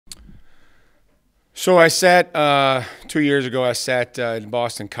So I sat 2 years ago. I sat in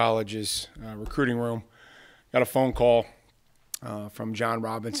Boston College's recruiting room. Got a phone call from John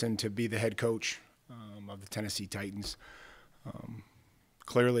Robinson to be the head coach of the Tennessee Titans.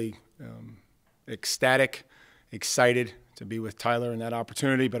 Clearly ecstatic, excited to be with Tyler in that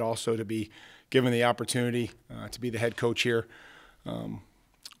opportunity, but also to be given the opportunity to be the head coach here.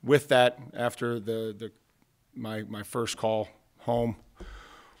 With that, after my first call home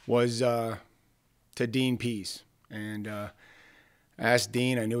was to Dean Pease, and asked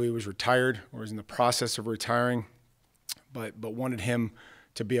Dean. I knew he was retired or was in the process of retiring, but wanted him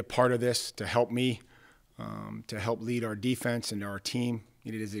to be a part of this, to help me, to help lead our defense and our team.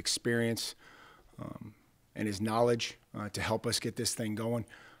 Needed his experience and his knowledge to help us get this thing going.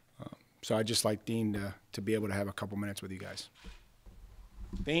 So I'd just like Dean to be able to have a couple minutes with you guys.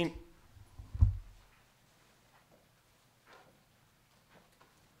 Dean.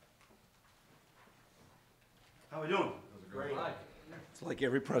 How we doing? Great. It's like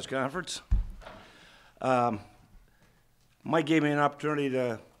every press conference. Mike gave me an opportunity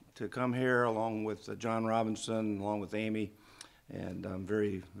to come here along with John Robinson, along with Amy, and I'm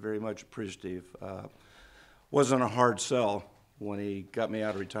very, very much appreciative. Wasn't a hard sell when he got me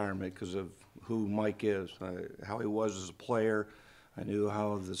out of retirement because of who Mike is, how he was as a player. I knew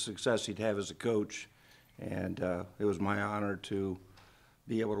how the success he'd have as a coach, and it was my honor to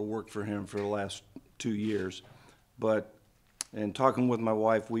be able to work for him for the last 2 years. But in talking with my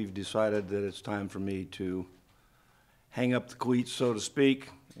wife, we've decided that it's time for me to hang up the cleats, so to speak.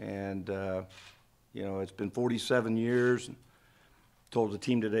 And, you know, it's been 47 years. Told the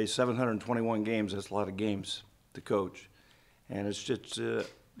team today 721 games. That's a lot of games to coach. And it's just,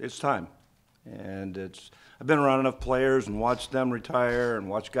 it's time. And I've been around enough players and watched them retire and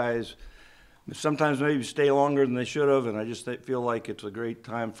watch guys sometimes maybe stay longer than they should have, and I just feel like it's a great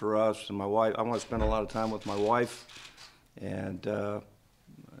time for us and my wife. I want to spend a lot of time with my wife, and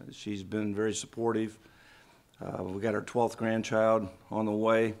she's been very supportive. We got our 12th grandchild on the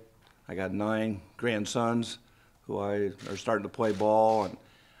way. I got 9 grandsons who are starting to play ball, and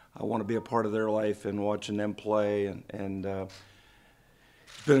I want to be a part of their life and watching them play. And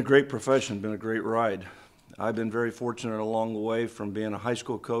it's been a great profession, been a great ride. I've been very fortunate along the way, from being a high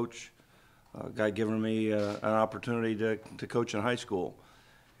school coach, a guy giving me an opportunity to coach in high school,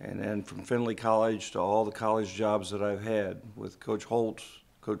 and then from Findlay College to all the college jobs that I've had with Coach Holtz,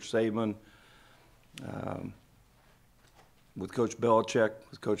 Coach Saban, with Coach Belichick,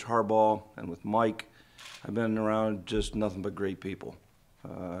 with Coach Harbaugh, and with Mike. I've been around just nothing but great people.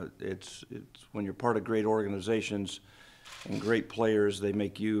 It's when you're part of great organizations and great players, they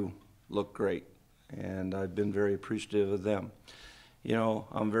make you look great, and I've been very appreciative of them. You know,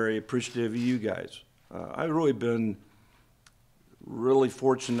 I'm very appreciative of you guys. I've really been really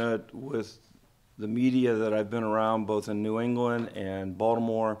fortunate with the media that I've been around, both in New England and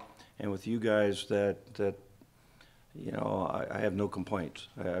Baltimore, and with you guys that you know, I have no complaints.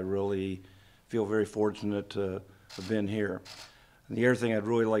 I really feel very fortunate to have been here. And the other thing I'd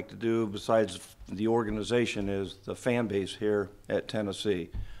really like to do, besides the organization, is the fan base here at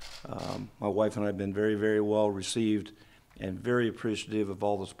Tennessee. My wife and I have been very, very well received, and very appreciative of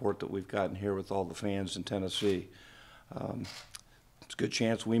all the support that we've gotten here with all the fans in Tennessee. It's a good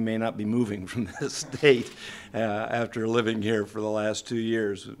chance we may not be moving from this state after living here for the last 2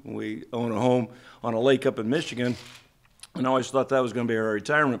 years. We own a home on a lake up in Michigan, and I always thought that was going to be our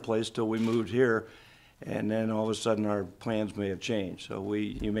retirement place till we moved here, and then all of a sudden our plans may have changed. So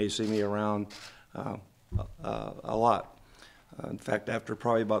you may see me around a lot. In fact, after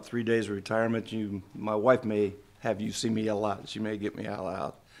probably about 3 days of retirement, my wife may have you see me a lot. She may get me out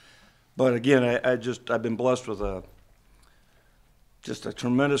loud. But again, I've been blessed with just a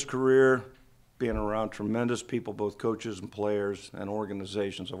tremendous career, being around tremendous people, both coaches and players and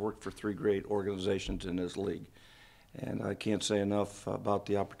organizations. I've worked for 3 great organizations in this league, and I can't say enough about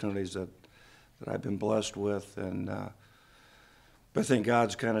the opportunities that I've been blessed with. And but I think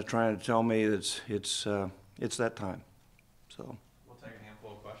God's kind of trying to tell me that it's that time. So We'll take a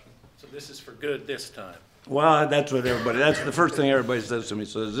handful of questions. So this is for good this time. well, that's the first thing everybody says to me.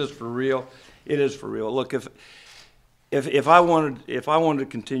 So is this for real? It is for real. Look, if I wanted to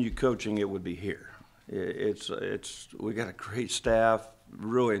continue coaching, it would be here. We got a great staff.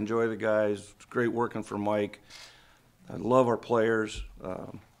 Really enjoy the guys. It's great working for Mike. I love our players.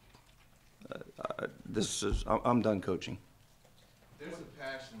 I'm done coaching. There's a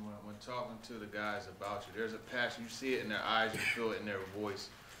passion when talking to the guys about you. There's a passion. You see it in their eyes. You feel it in their voice.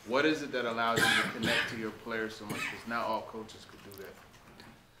 What is it that allows you to connect to your players so much? Because not all coaches could do that.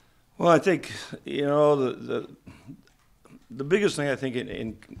 Well, I think, you know, the biggest thing I think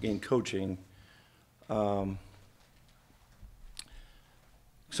in coaching,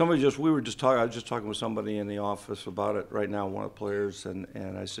 we were just talking, I was just talking with somebody in the office about it right now, one of the players, and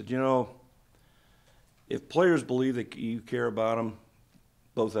I said, you know, if players believe that you care about them,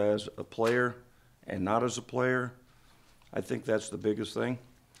 both as a player and not as a player, I think that's the biggest thing.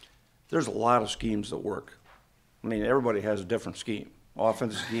 There's a lot of schemes that work. I mean, everybody has a different scheme.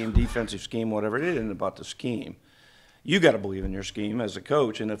 Offensive scheme, defensive scheme, whatever. It isn't about the scheme. You got to believe in your scheme as a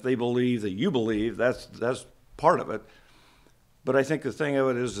coach, and if they believe that you believe, that's part of it. But I think the thing of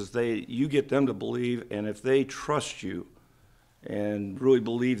it is you get them to believe, and if they trust you and really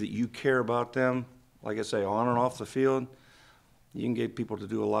believe that you care about them, like I say, on and off the field, you can get people to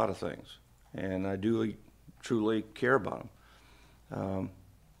do a lot of things. And I do truly care about them.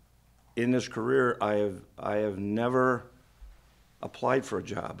 In this career, I have never applied for a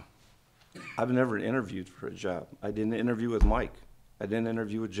job. I've never interviewed for a job. I didn't interview with Mike. I didn't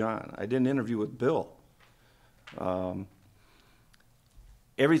interview with John. I didn't interview with Bill.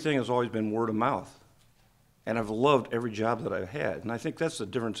 Everything has always been word of mouth. And I've loved every job that I've had. And I think that's the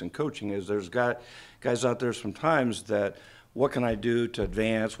difference in coaching is there's guys out there sometimes that, what can I do to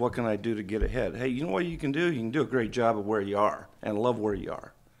advance? What can I do to get ahead? Hey, you know what you can do? You can do a great job of where you are and love where you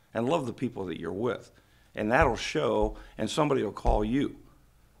are and love the people that you're with. And that'll show, and somebody will call you.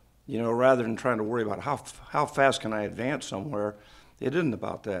 You know, rather than trying to worry about how fast can I advance somewhere, it isn't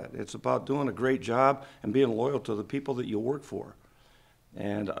about that. It's about doing a great job and being loyal to the people that you work for.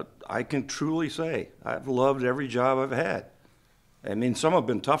 And I can truly say I've loved every job I've had. I mean, some have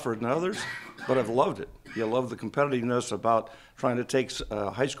been tougher than others, but I've loved it. You love the competitiveness about trying to take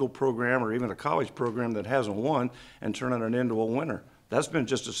a high school program or even a college program that hasn't won and turning it into a winner. That's been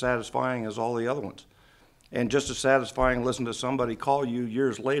just as satisfying as all the other ones. And just as satisfying listening to somebody call you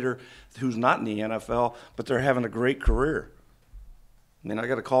years later who's not in the NFL, but they're having a great career. I mean, I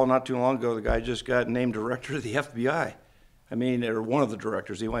got a call not too long ago. The guy just got named director of the FBI. I mean, or one of the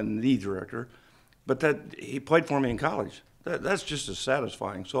directors. He wasn't the director, but that he played for me in college. That's just as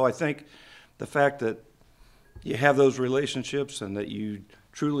satisfying. So I think the fact that you have those relationships and that you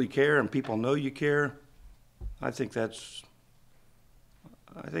truly care and people know you care, I think that's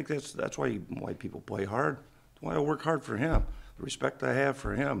why people play hard. That's why I work hard for him. The respect I have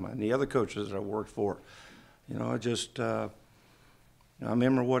for him and the other coaches that I worked for. You know, I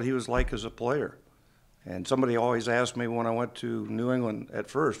remember what he was like as a player. And somebody always asked me when I went to New England at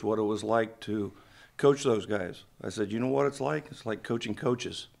first what it was like to coach those guys. I said, you know what it's like? It's like coaching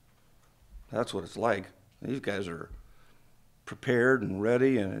coaches. That's what it's like. These guys are prepared and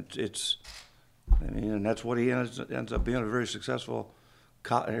ready, and and that's what he ends up being, a very successful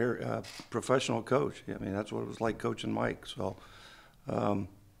professional coach. I mean, that's what it was like coaching Mike. So I'm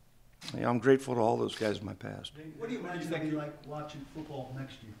grateful to all those guys in my past. What do you imagine it'll be like watching football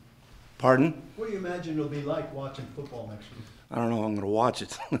next year? Pardon? What do you imagine it'll be like watching football next year? I don't know. I'm going to watch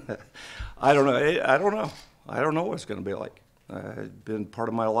it. I don't know. I don't know. I don't know what it's going to be like. It's been part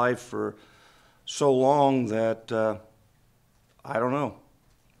of my life for so long that I don't know.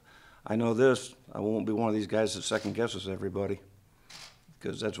 I know this. I won't be one of these guys that second guesses everybody,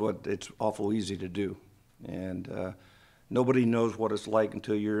 because it's awful easy to do. And nobody knows what it's like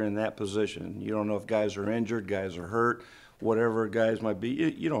until you're in that position. You don't know if guys are injured, guys are hurt, whatever guys might be.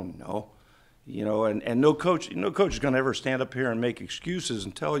 You don't know. You know, and no coach is going to ever stand up here and make excuses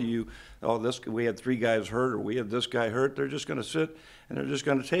and tell you, oh, we had 3 guys hurt or we had this guy hurt. They're just going to sit and they're just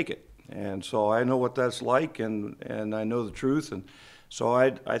going to take it. And so I know what that's like, and I know the truth. And so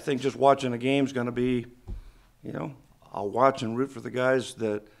I think just watching a game is going to be, you know, I'll watch and root for the guys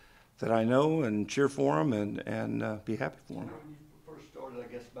that I know and cheer for them and be happy for them. When you first started,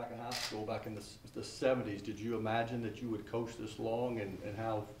 I guess, back in high school, back in the 70s, did you imagine that you would coach this long, and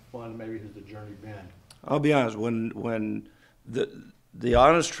how fun maybe has the journey been? I'll be honest, when the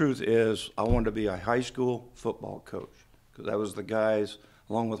honest truth is I wanted to be a high school football coach, because that was the guys,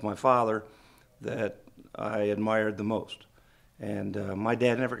 along with my father, that I admired the most. And my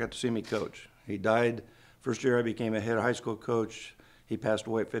dad never got to see me coach. He died first year I became a head high school coach. He passed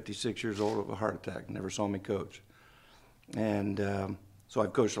away at 56 years old of a heart attack. Never saw me coach. And so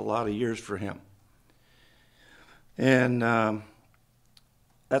I've coached a lot of years for him. And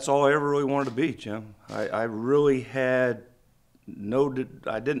that's all I ever really wanted to be, Jim. I really had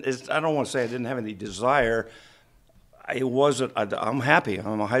I don't want to say I didn't have any desire. It wasn't, I'm happy.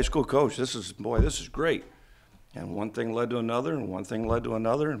 I'm a high school coach. This is great. And one thing led to another, and one thing led to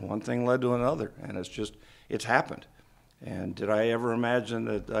another, and one thing led to another. And it's happened. And did I ever imagine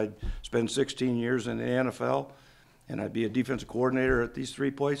that I'd spend 16 years in the NFL and I'd be a defensive coordinator at these 3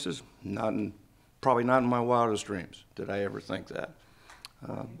 places? Probably not in my wildest dreams did I ever think that.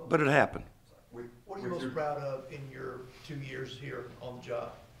 But it happened. What What are you most proud of in your 2 years here on the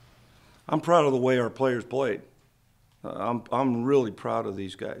job? I'm proud of the way our players played. I'm really proud of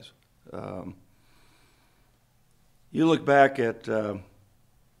these guys. You look back at I'm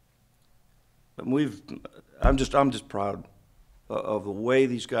just proud of the way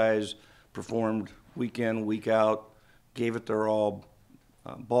these guys performed week in, week out, gave it their all,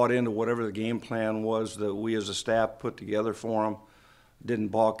 bought into whatever the game plan was that we as a staff put together for them, didn't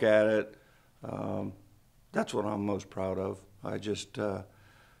balk at it. That's what I'm most proud of. I just, you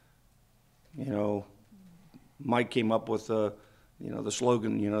know, Mike came up with the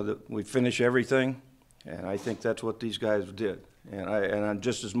slogan, that we finish everything, and I think that's what these guys did. And I'm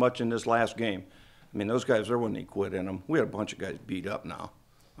just as much in this last game. I mean, those guys, there wasn't any quit in them. We had a bunch of guys beat up now.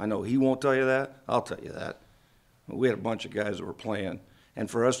 I know he won't tell you that. I'll tell you that. We had a bunch of guys that were playing. And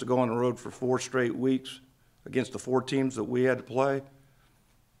for us to go on the road for 4 straight weeks against the 4 teams that we had to play,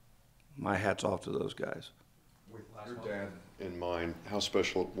 my hat's off to those guys. With your dad in mind, how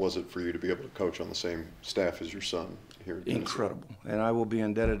special was it for you to be able to coach on the same staff as your son here at Tennessee? Incredible. And I will be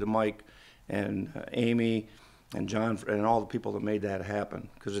indebted to Mike and Amy and John and all the people that made that happen,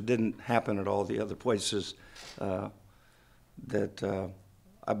 because it didn't happen at all the other places that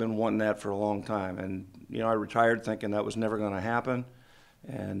I've been wanting that for a long time. And, I retired thinking that was never going to happen,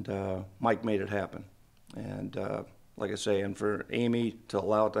 and Mike made it happen. And like I say, and for Amy to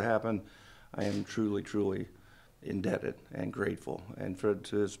allow it to happen, I am truly, truly indebted and grateful. And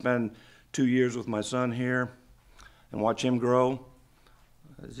to spend 2 years with my son here and watch him grow,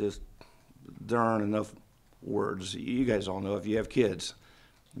 there aren't enough words. You guys all know if you have kids.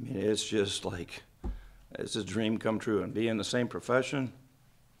 I mean, it's just like, it's a dream come true. And being in the same profession,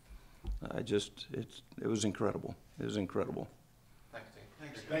 it was incredible. It was incredible.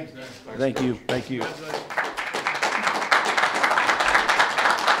 Thanks. Thank you. Thank you.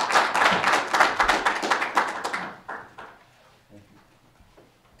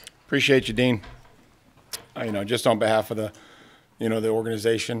 Appreciate you, Dean. Just on behalf of the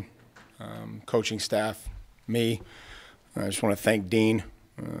organization, coaching staff, me, I just want to thank Dean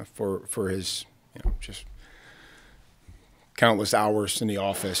for his, just countless hours in the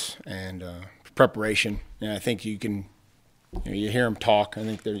office and preparation. And I think you can, you hear him talk. I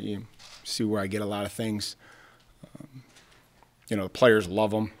think you see where I get a lot of things. The players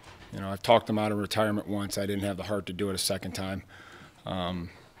love him. I've talked him out of retirement once. I didn't have the heart to do it a second time.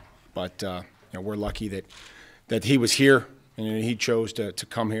 But we're lucky that he was here and he chose to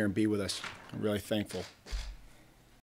come here and be with us. I'm really thankful.